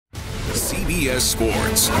CBS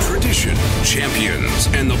Sports, tradition, champions,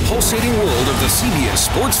 and the pulsating world of the CBS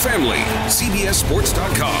Sports family.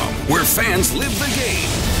 CBSSports.com, where fans live the game.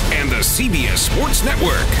 And the CBS Sports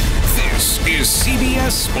Network. This is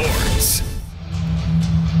CBS Sports.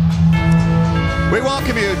 We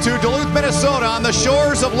welcome you to Duluth, Minnesota on the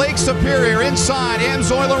shores of Lake Superior inside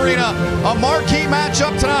AMSOIL Arena. A marquee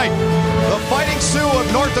matchup tonight. The Fighting Sioux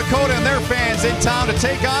of North Dakota and their fans in town to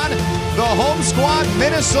take on the home squad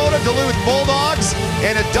Minnesota Duluth Bulldogs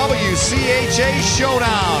in a WCHA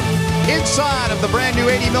showdown. Inside of the brand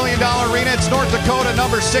new $80 million arena, it's North Dakota,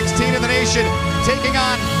 number 16 in the nation, taking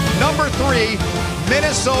on number 3,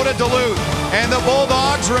 Minnesota Duluth. And the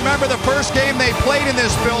Bulldogs, remember the first game they played in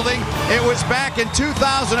this building, it was back in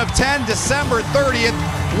 2010, December 30th,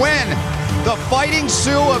 when the Fighting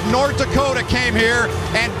Sioux of North Dakota came here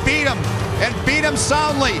and beat them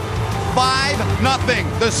soundly,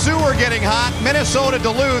 5-0. The Sioux are getting hot. Minnesota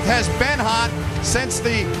Duluth has been hot since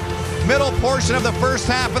the middle portion of the first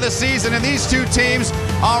half of the season, and these two teams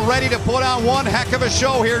are ready to put on one heck of a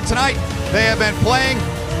show here tonight. They have been playing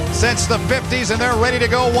since the 50s, and they're ready to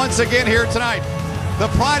go once again here tonight. The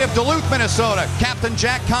pride of Duluth, Minnesota, Captain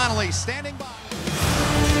Jack Connolly standing by.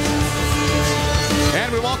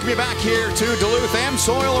 And we welcome you back here to Duluth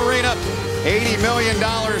AMSOIL Arena. $80 million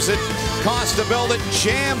it cost to build it,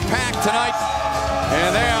 jam-packed tonight.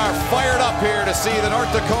 And they are fired up here to see the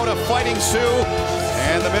North Dakota Fighting Sioux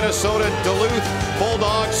and the Minnesota Duluth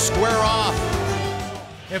Bulldogs square off.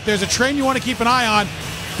 If there's a train you want to keep an eye on,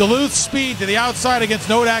 Duluth's speed to the outside against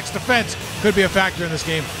Nodak's defense could be a factor in this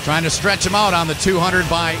game. Trying to stretch them out on the 200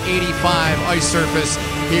 by 85 ice surface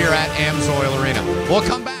here at AMSOIL Arena. We'll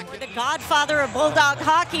come back. The godfather of Bulldog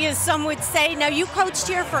hockey, as some would say. Now, you coached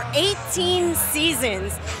here for 18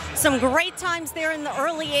 seasons. Some great times there in the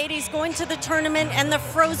early 80s, going to the tournament and the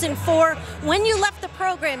Frozen Four. When you left the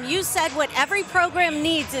program, you said what every program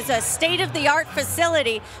needs is a state-of-the-art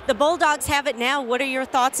facility. The Bulldogs have it now. What are your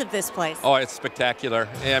thoughts of this place? Oh, it's spectacular.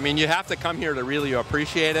 I mean, you have to come here to really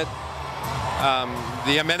appreciate it.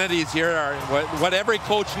 The amenities here are what every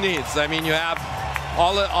coach needs. I mean, you have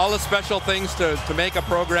all the special things to make a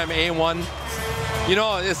program A1. You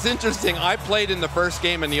know, it's interesting. I played in the first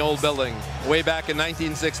game in the old building way back in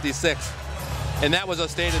 1966, and that was a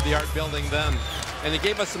state-of-the-art building then. And it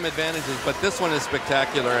gave us some advantages, but this one is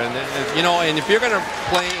spectacular. And you know, and if you're going to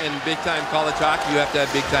play in big-time college hockey, you have to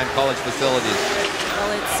have big-time college facilities.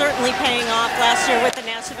 Well, it's certainly paying off last year with the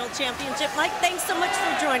national championship. Mike, thanks so much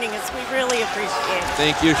for joining us. We really appreciate it.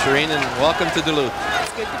 Thank you, Shireen, and welcome to Duluth.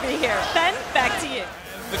 It's good to be here. Ben, back to you.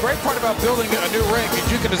 The great part about building a new rink is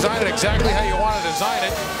you can design it exactly how you want to design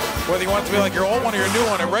it, whether you want it to be like your old one or your new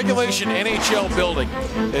one. A regulation NHL building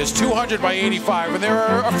is 200 by 85, and there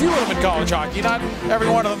are a few of them in college hockey. Not every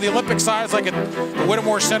one of them the Olympic size, like at the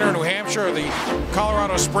Whittemore Center in New Hampshire or the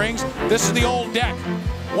Colorado Springs. This is the old deck,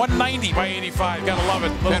 190 by 85. Gotta love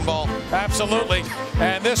it. Pinball. Absolutely.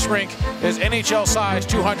 And this rink is NHL size,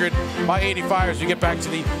 200 by 85 as we get back to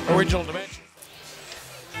the original dimension.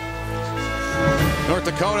 North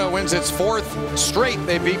Dakota wins its 4th straight.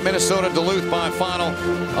 They beat Minnesota Duluth by a final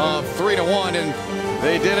of 3-1, and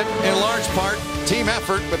they did it in large part team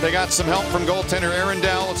effort, but they got some help from goaltender Aaron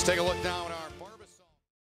Dell. Let's take a look now.